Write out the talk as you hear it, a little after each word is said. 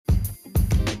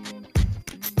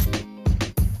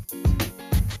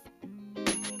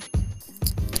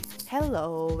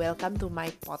Hello, welcome to my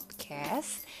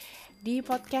podcast. Di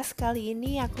podcast kali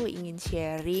ini aku ingin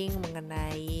sharing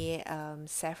mengenai 7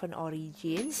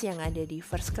 origins yang ada di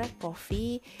First Crack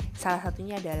Coffee. Salah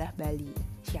satunya adalah Bali.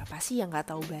 Siapa sih yang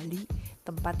gak tahu Bali?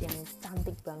 Tempat yang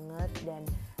cantik banget dan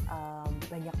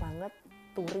banyak banget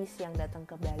turis yang datang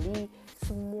ke Bali.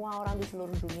 Semua orang di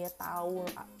seluruh dunia tahu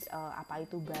apa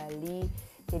itu Bali.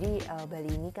 Jadi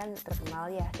Bali ini kan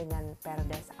terkenal ya dengan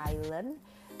Paradise Island.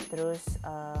 Terus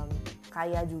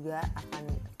kaya juga akan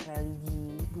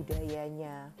religi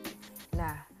budayanya.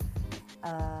 Nah,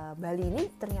 Bali ini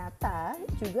ternyata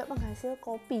juga penghasil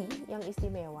kopi yang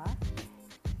istimewa.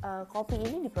 Kopi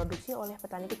ini diproduksi oleh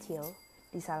petani kecil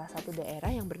di salah satu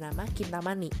daerah yang bernama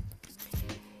Kintamani.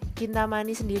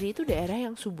 Kintamani sendiri itu daerah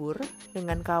yang subur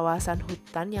dengan kawasan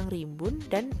hutan yang rimbun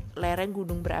dan lereng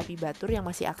gunung berapi batur yang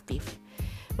masih aktif,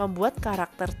 membuat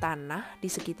karakter tanah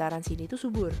di sekitaran sini itu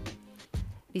subur.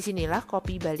 Disinilah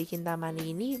kopi Bali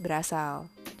Kintamani ini berasal.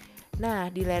 Nah,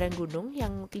 di lereng gunung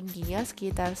yang tingginya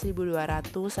sekitar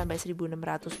 1.200 sampai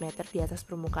 1.600 meter di atas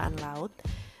permukaan laut,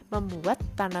 membuat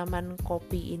tanaman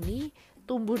kopi ini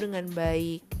tumbuh dengan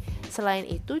baik. Selain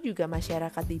itu juga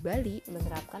masyarakat di Bali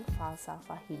menerapkan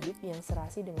falsafah hidup yang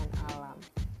serasi dengan alam.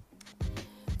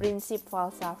 Prinsip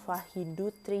falsafah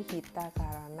Hindu Trihita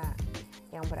Karana,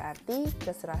 yang berarti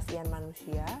keserasian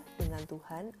manusia dengan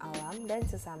Tuhan, alam, dan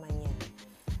sesamanya.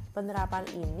 Penerapan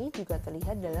ini juga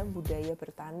terlihat dalam budaya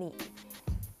bertani.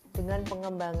 Dengan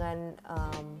pengembangan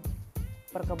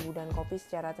perkebunan kopi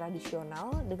secara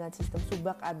tradisional dengan sistem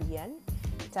subak abian,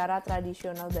 cara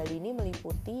tradisional Bali ini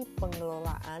meliputi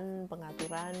pengelolaan,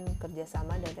 pengaturan,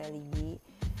 kerjasama, dan religi.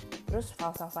 Terus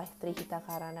falsafah Trihita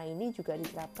Karana ini juga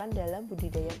diterapkan dalam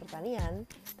budidaya pertanian,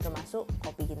 termasuk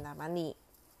kopi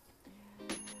Kintamani.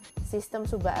 Sistem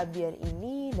subak abian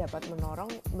ini dapat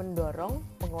mendorong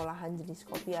pengolahan jenis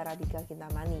kopi Arabica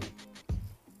Kintamani.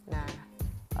 Nah,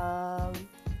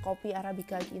 kopi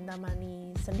Arabica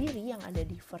Kintamani sendiri yang ada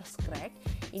di First Crack,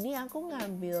 ini aku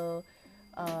ngambil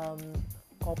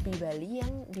kopi Bali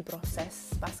yang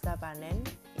diproses pasca panen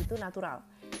itu natural.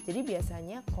 Jadi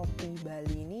biasanya kopi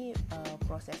Bali ini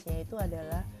prosesnya itu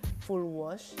adalah full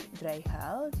wash, dry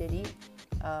hull. Jadi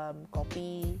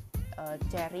kopi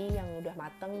cherry yang udah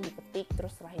mateng dipetik,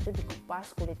 terus setelah itu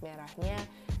dikupas kulit merahnya,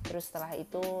 terus setelah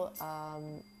itu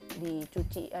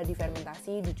dicuci,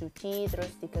 difermentasi, dicuci,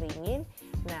 terus dikeringin.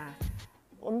 Nah,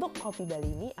 untuk kopi Bali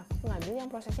ini aku ngambil yang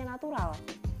prosesnya natural.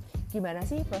 Gimana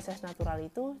sih proses natural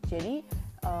itu? Jadi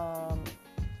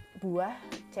buah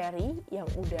cherry yang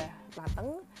udah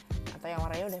mateng atau yang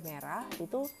warnanya udah merah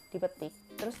itu dipetik,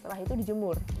 terus setelah itu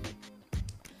dijemur.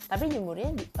 Tapi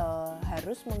jemurnya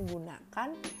harus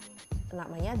menggunakan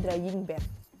namanya drying bed,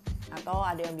 atau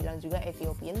ada yang bilang juga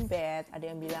Ethiopian bed, ada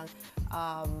yang bilang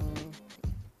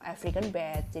African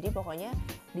bed. Jadi pokoknya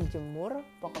dijemur,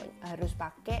 harus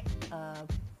pakai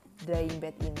drying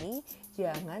bed ini,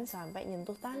 jangan sampai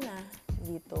nyentuh tanah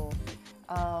gitu.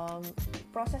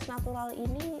 Proses natural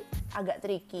ini agak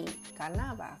tricky.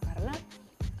 Karena apa? Karena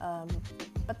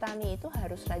petani itu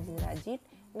harus rajin-rajin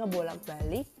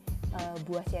ngebolak-balik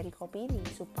buah cherry kopi ini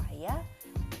supaya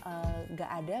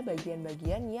gak ada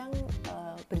bagian-bagian yang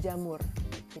berjamur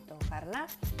gitu. Karena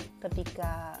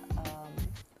ketika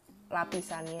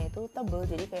lapisannya itu tebal,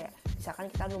 jadi kayak misalkan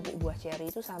kita numpuk buah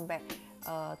cherry itu sampai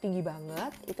tinggi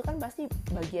banget, itu kan pasti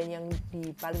bagian yang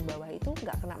di paling bawah itu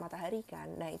gak kena matahari kan.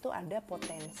 Nah, itu ada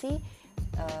potensi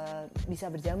bisa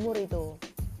berjamur itu.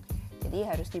 Jadi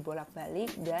harus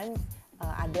dibolak-balik dan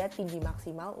ada tinggi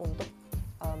maksimal untuk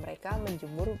mereka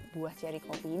menjemur buah cherry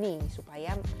kopi ini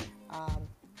supaya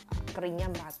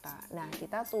keringnya merata. Nah,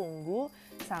 kita tunggu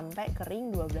sampai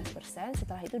kering 12%,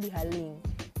 setelah itu dihaling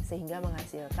sehingga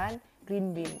menghasilkan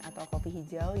green bean atau kopi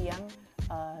hijau yang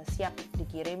siap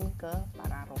dikirim ke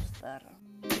para roaster.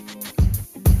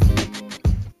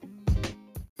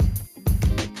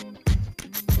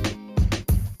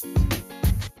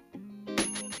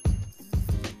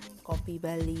 Kopi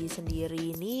Bali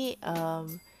sendiri ini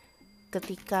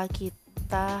ketika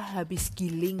kita habis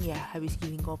giling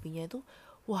kopinya itu,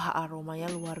 wah,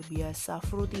 aromanya luar biasa,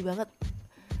 fruity banget.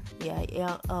 Ya,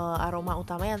 yang aroma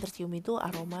utama yang tercium itu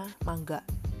aroma mangga.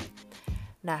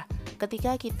 Nah,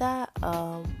 ketika kita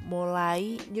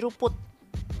mulai nyeruput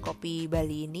kopi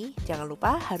Bali ini, jangan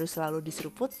lupa harus selalu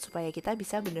diseruput supaya kita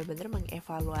bisa benar-benar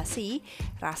mengevaluasi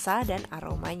rasa dan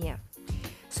aromanya.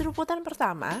 Seruputan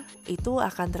pertama itu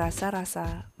akan terasa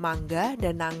rasa mangga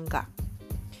dan nangka.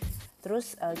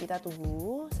 Terus kita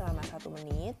tunggu selama 1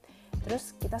 menit,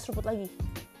 terus kita seruput lagi.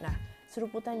 Nah,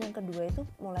 seruputan yang kedua itu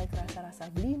mulai kerasa rasa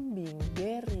belimbing,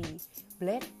 berry,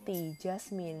 black tea,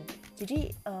 jasmine. Jadi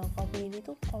kopi ini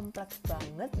tuh kompleks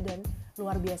banget dan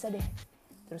luar biasa deh.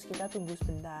 Terus kita tunggu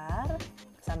sebentar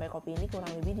sampai kopi ini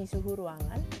kurang lebih di suhu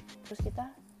ruangan, terus kita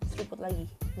seruput lagi.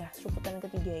 Nah, seruputan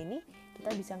ketiga ini kita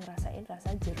bisa ngerasain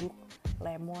rasa jeruk,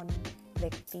 lemon,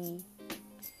 black tea.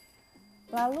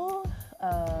 Lalu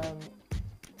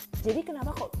jadi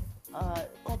kenapa kok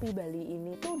kopi Bali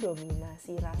ini tuh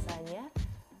dominasi rasanya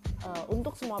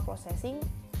untuk semua processing,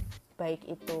 baik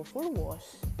itu full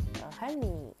wash,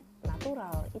 honey,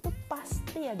 natural, itu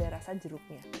pasti ada rasa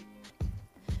jeruknya.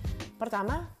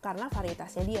 Pertama, karena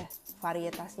varietasnya dia.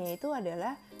 Varietasnya itu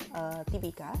adalah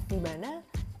Typica, di mana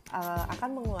akan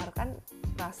mengeluarkan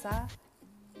rasa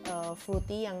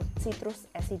fruity yang citrus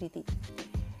acidity.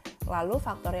 Lalu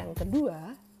faktor yang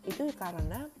kedua, itu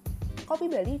karena kopi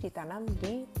Bali ditanam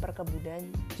di perkebunan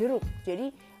jeruk.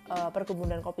 Jadi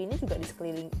perkebunan kopi ini juga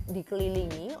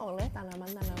dikelilingi oleh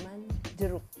tanaman-tanaman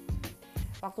jeruk.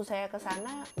 Waktu saya ke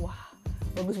sana, wah,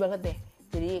 bagus banget deh.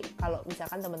 Jadi kalau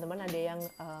misalkan teman-teman ada yang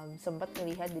sempat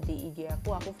melihat di IG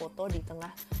aku foto di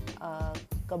tengah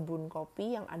kebun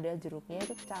kopi yang ada jeruknya,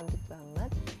 itu cantik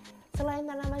banget. Selain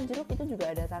tanaman jeruk, itu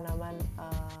juga ada tanaman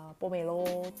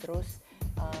pomelo, terus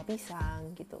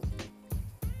pisang gitu.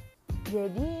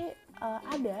 Jadi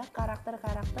ada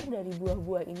karakter-karakter dari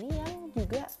buah-buah ini yang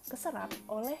juga keserap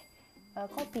oleh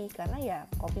kopi, karena ya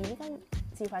kopi ini kan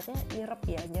sifatnya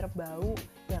nyerap bau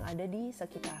yang ada di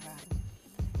sekitaran.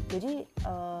 Jadi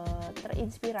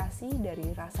terinspirasi dari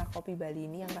rasa kopi Bali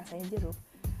ini yang rasanya jeruk.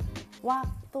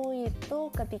 Waktu itu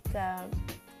ketika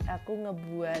aku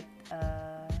ngebuat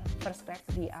First Crack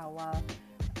di awal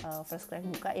First Crack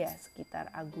buka ya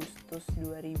sekitar Agustus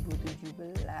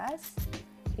 2017,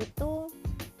 itu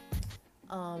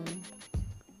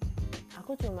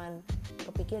aku cuman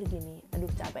kepikir gini, aduh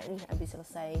capek nih abis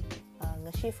selesai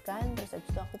nge-shift kan, terus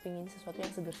abis itu aku pingin sesuatu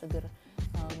yang seger-seger,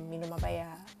 minum apa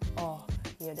ya, oh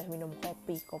ya udah minum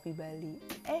kopi Bali.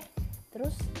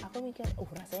 Terus aku mikir,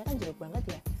 rasanya kan jeruk banget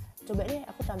ya, coba deh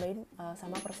aku tambahin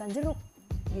sama persan jeruk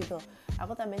gitu.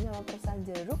 Aku tambahin sama persan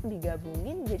jeruk,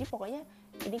 digabungin, jadi pokoknya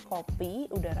ini kopi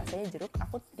udah rasanya jeruk,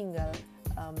 aku tinggal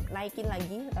naikin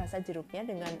lagi rasa jeruknya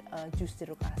dengan jus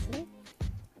jeruk asli.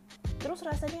 Terus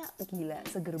rasanya gila,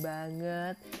 seger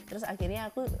banget. Terus akhirnya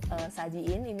aku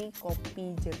sajiin ini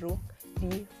kopi jeruk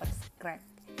di First Crack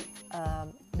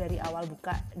dari awal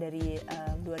buka dari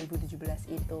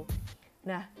 2017 itu.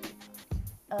 Nah,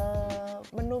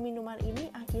 menu minuman ini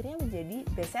akhirnya menjadi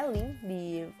best selling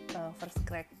di First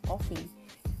Crack Coffee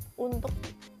untuk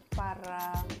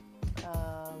para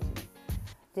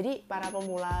jadi para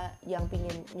pemula yang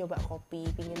pingin nyoba kopi,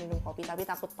 pingin minum kopi tapi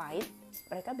takut pahit,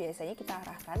 mereka biasanya kita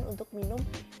arahkan untuk minum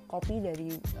kopi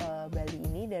dari Bali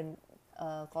ini dan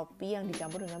kopi yang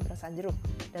dicampur dengan perasan jeruk.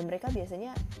 Dan mereka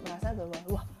biasanya merasa bahwa,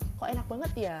 wah kok enak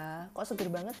banget ya, kok seger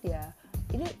banget ya.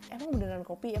 Ini emang beneran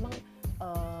kopi, emang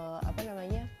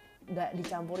nggak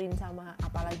dicampurin sama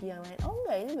apalagi yang lain. Oh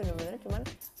enggak, ini bener-bener cuman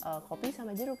kopi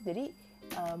sama jeruk. Jadi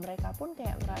mereka pun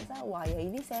kayak merasa, wah ya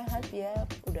ini sehat ya,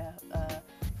 udah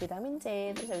vitamin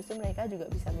C, terus habis itu mereka juga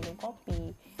bisa minum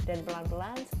kopi. Dan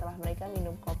pelan-pelan setelah mereka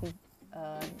minum kopi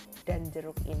dan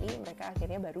jeruk ini, mereka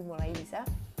akhirnya baru mulai bisa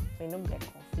minum black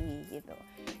coffee gitu.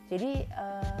 Jadi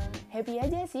happy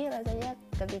aja sih rasanya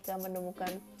ketika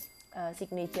menemukan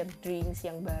signature drinks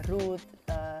yang baru,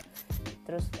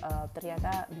 terus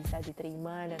ternyata bisa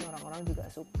diterima dan orang-orang juga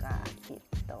suka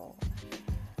gitu.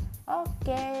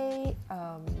 Oke,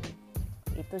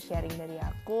 itu sharing dari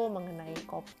aku mengenai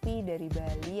kopi dari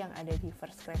Bali yang ada di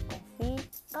First Crack Coffee.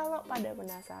 Kalau pada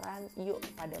penasaran, yuk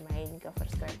pada main ke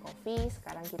First Crack Coffee.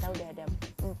 Sekarang kita udah ada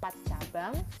 4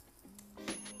 cabang.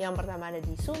 Yang pertama ada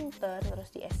di Sunter, terus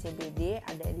di SCBD,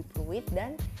 ada di Pluit,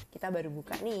 dan kita baru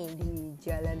buka nih di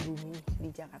Jalan Bumi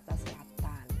di Jakarta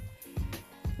Selatan.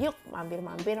 Yuk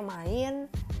mampir-mampir main.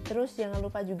 Terus jangan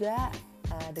lupa juga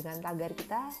dengan tagar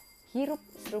kita, hirup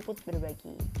seruput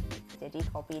berbagi. Jadi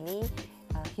kopi ini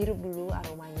hirup dulu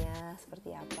aromanya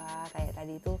seperti apa. Kayak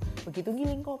tadi itu begitu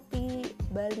giling kopi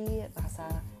Bali, rasa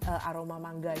aroma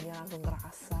mangganya langsung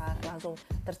kerasa, langsung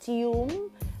tercium.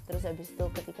 Terus habis itu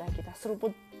ketika kita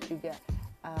seruput juga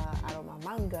aroma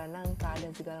mangga, nangka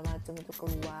dan segala macam itu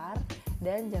keluar.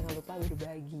 Dan jangan lupa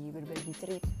berbagi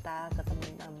cerita ke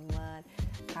teman-teman.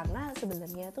 Karena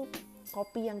sebenarnya tuh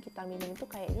kopi yang kita minum itu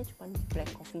kayaknya cuma black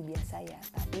coffee biasa ya,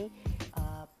 tapi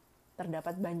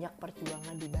terdapat banyak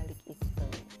perjuangan di balik itu.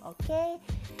 Oke,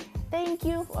 thank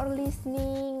you for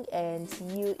listening and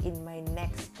see you in my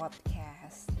next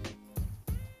podcast.